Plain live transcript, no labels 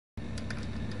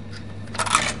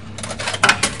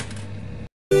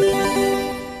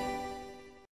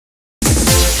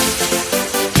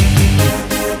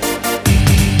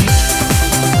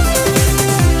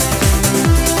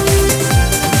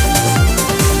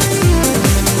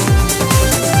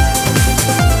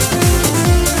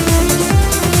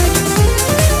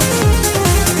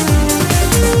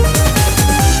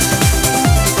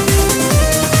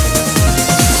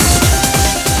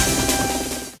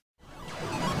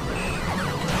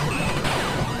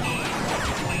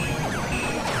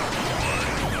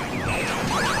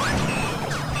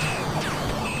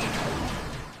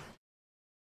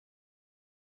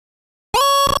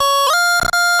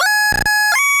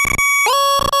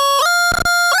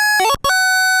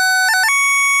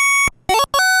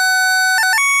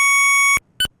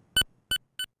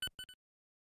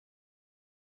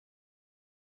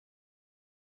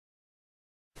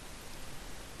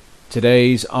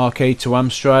Today's arcade to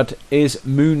Amstrad is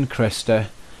Moon Cresta.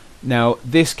 Now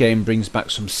this game brings back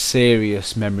some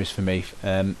serious memories for me.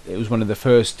 It was one of the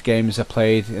first games I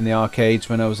played in the arcades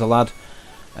when I was a lad.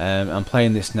 I'm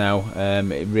playing this now.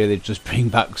 It really does bring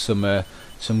back some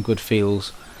good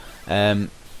feels. Along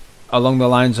the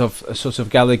lines of a sort of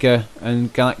Gallagher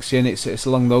and Galaxian, it's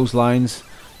along those lines.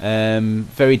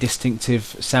 Very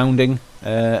distinctive sounding,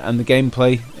 and the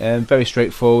gameplay very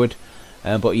straightforward.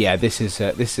 But yeah, this is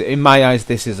in my eyes,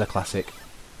 this is a classic.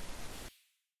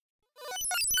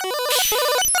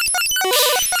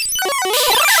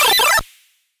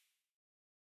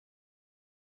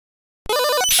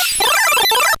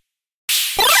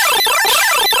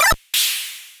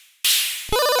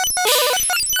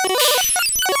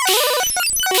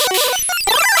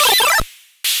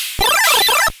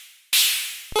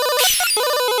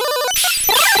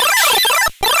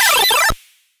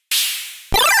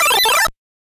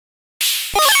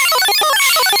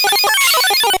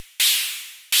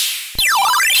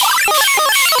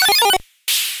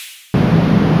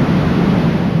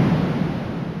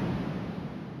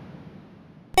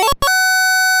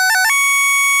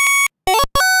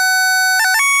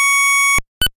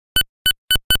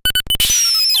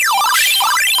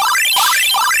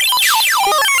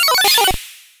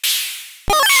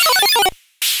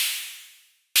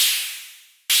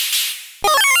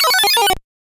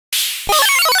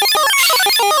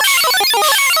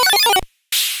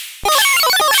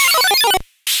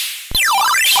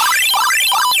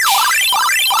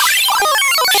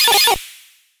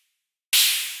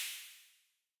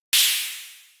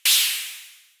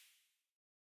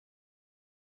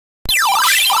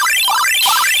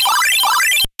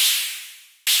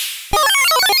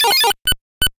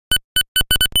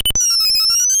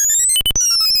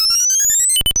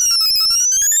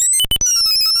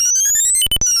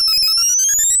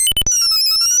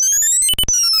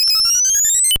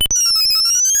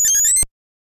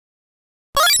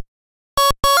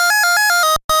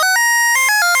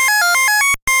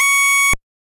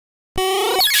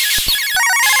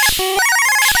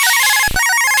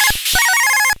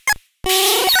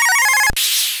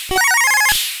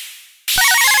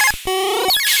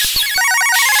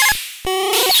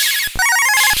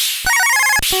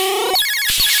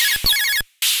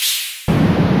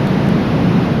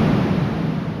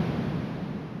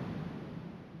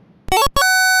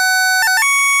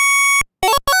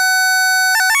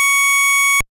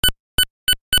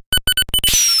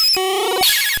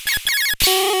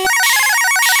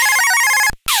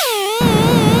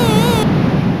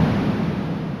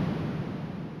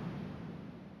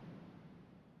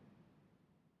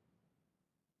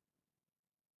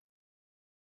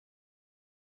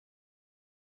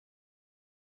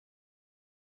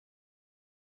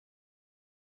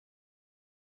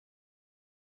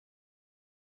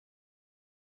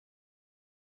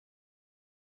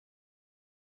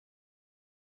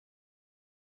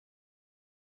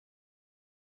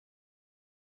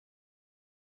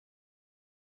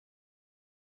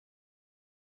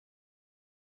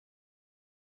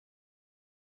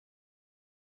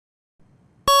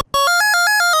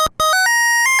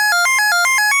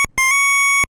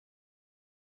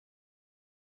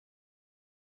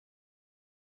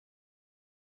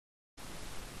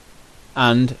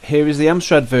 And here is the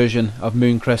Amstrad version of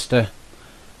Moon Cresta.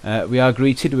 We are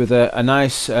greeted with a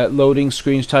nice loading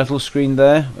screen, title screen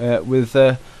there, with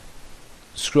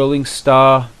scrolling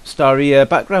starry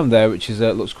background there, which is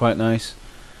looks quite nice.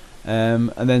 And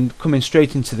then coming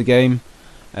straight into the game,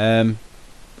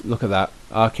 look at that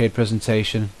arcade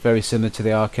presentation, very similar to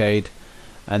the arcade.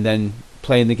 And then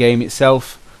playing the game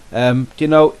itself, you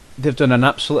know, they've done an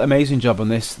absolute amazing job on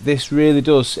this. This really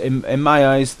does, in my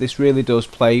eyes, this really does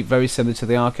play very similar to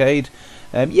the arcade.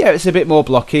 Yeah, it's a bit more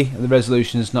blocky, and the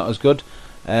resolution is not as good.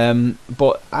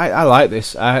 But I like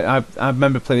this. I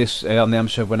remember playing this on the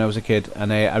Amstrad when I was a kid,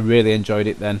 and I really enjoyed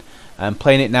it then.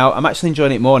 Playing it now, I'm actually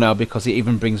enjoying it more now because it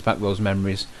even brings back those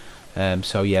memories.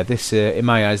 So yeah, this in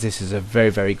my eyes, this is a very,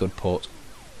 very good port.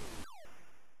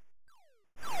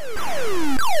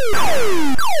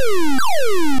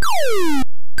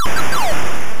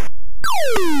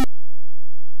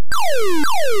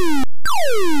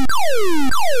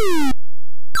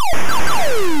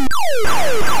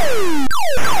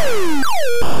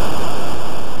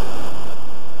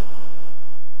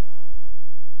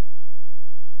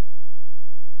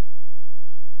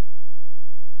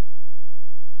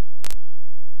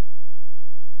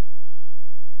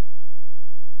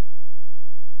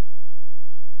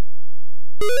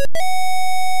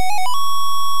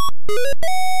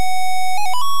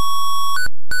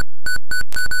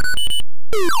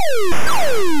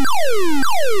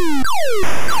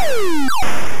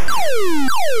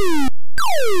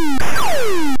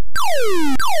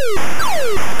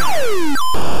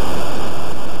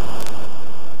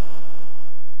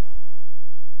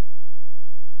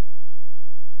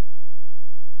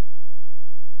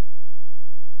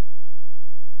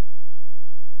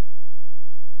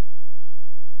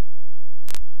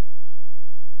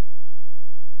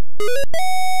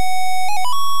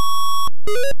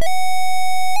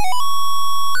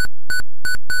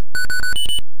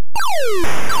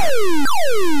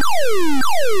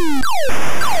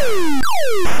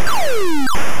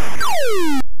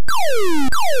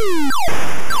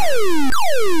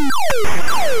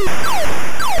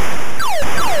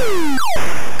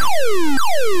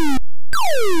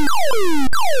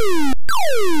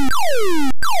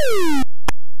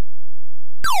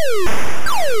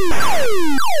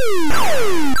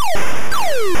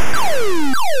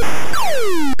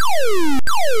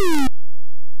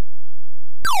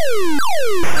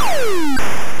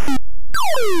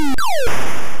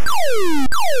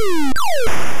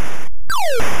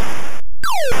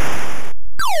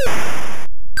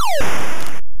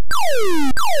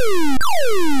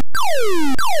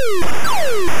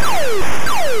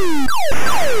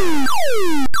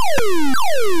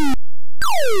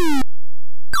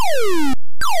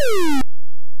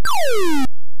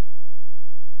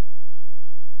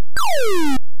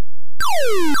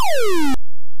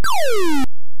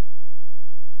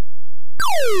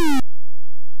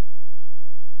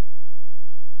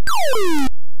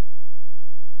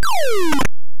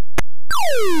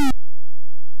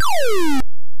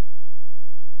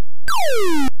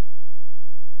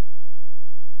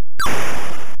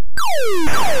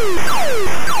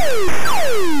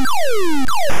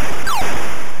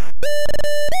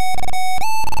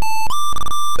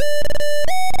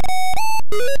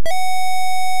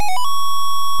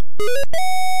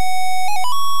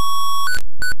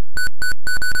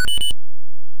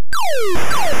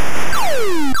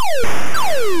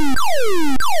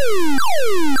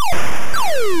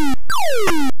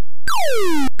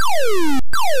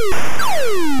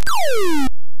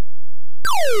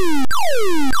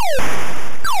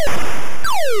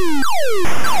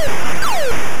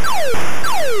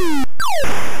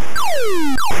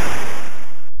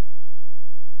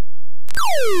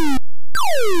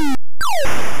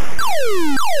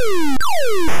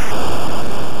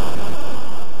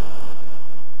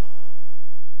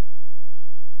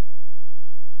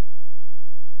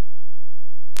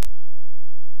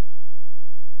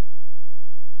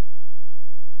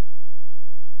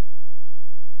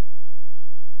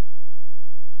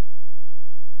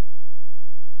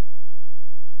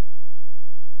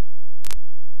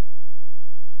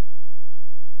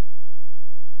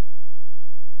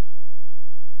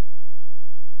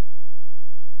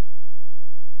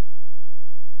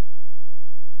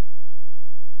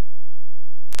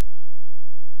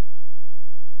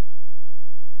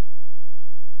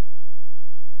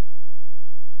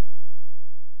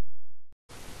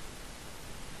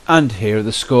 And here are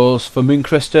the scores for Moon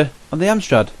Cresta on the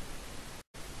Amstrad.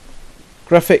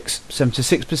 Graphics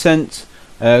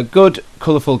 76%, good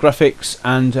colourful graphics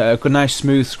and a good nice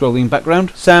smooth scrolling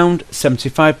background. Sound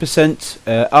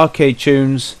 75%, arcade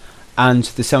tunes and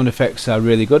the sound effects are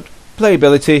really good.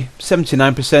 Playability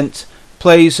 79%,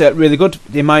 plays really good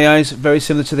in my eyes, very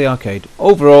similar to the arcade.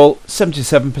 Overall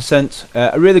 77%,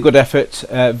 a really good effort,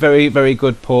 very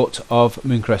good port of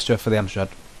Moon Cresta for the Amstrad.